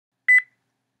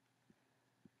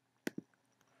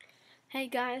Hey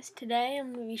guys, today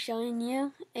I'm going to be showing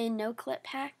you a Noclip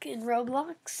hack in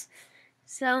Roblox.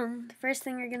 So, the first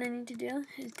thing you're going to need to do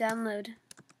is download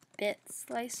Bit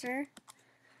Slicer.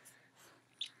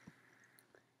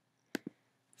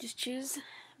 Just choose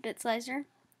Bit Slicer.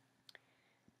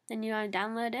 Then you want to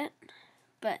download it.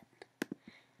 But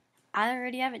I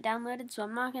already have it downloaded, so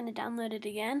I'm not going to download it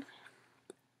again.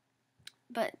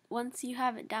 But once you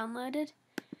have it downloaded,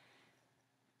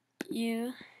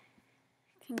 you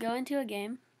can go into a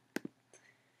game.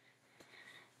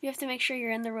 You have to make sure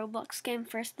you're in the Roblox game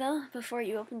first though, before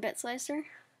you open Bit Slicer.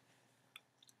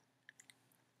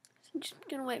 So I'm just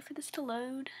gonna wait for this to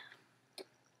load.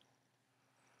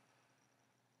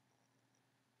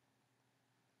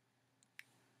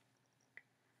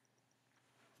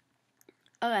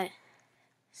 Okay,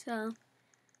 so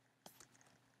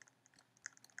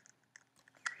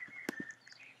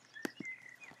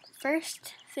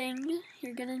first thing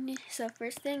you're gonna need,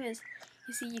 first thing is,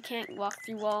 you see you can't walk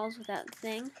through walls without the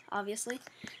thing, obviously,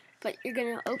 but you're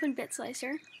gonna open Bit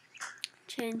Slicer,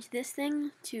 change this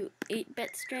thing to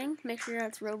 8-bit string, make sure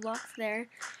that's Roblox there,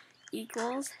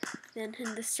 equals, then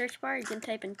in the search bar you can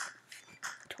type in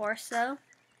torso,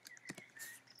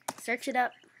 search it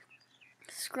up,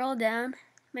 scroll down,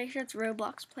 make sure it's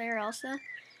Roblox player also,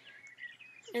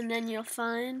 and then you'll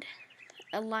find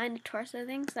a line of torso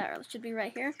things that should be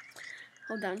right here.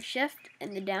 Hold down shift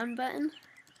and the down button,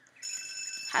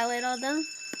 highlight all them,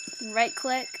 right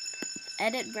click,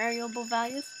 edit variable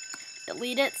values,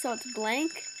 delete it so it's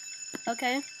blank,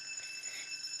 okay,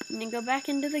 and then go back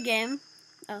into the game,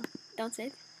 don't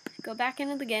save, go back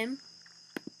into the game,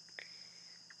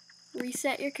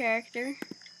 reset your character,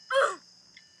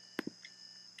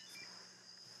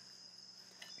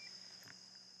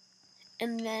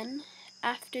 and then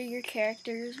after your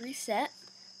character is reset,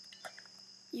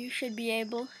 you should be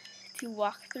able to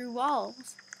walk through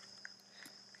walls.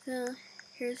 So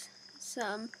here's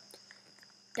some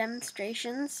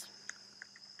demonstrations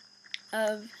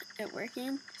of it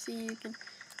working. So you can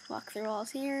walk through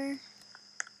walls here,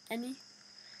 anywhere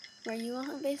you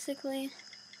want basically.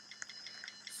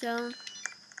 So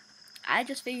I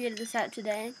just figured this out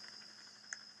today,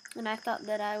 and I thought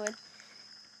that I would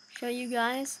show you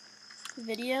guys the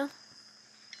video.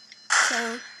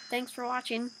 So thanks for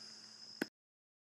watching.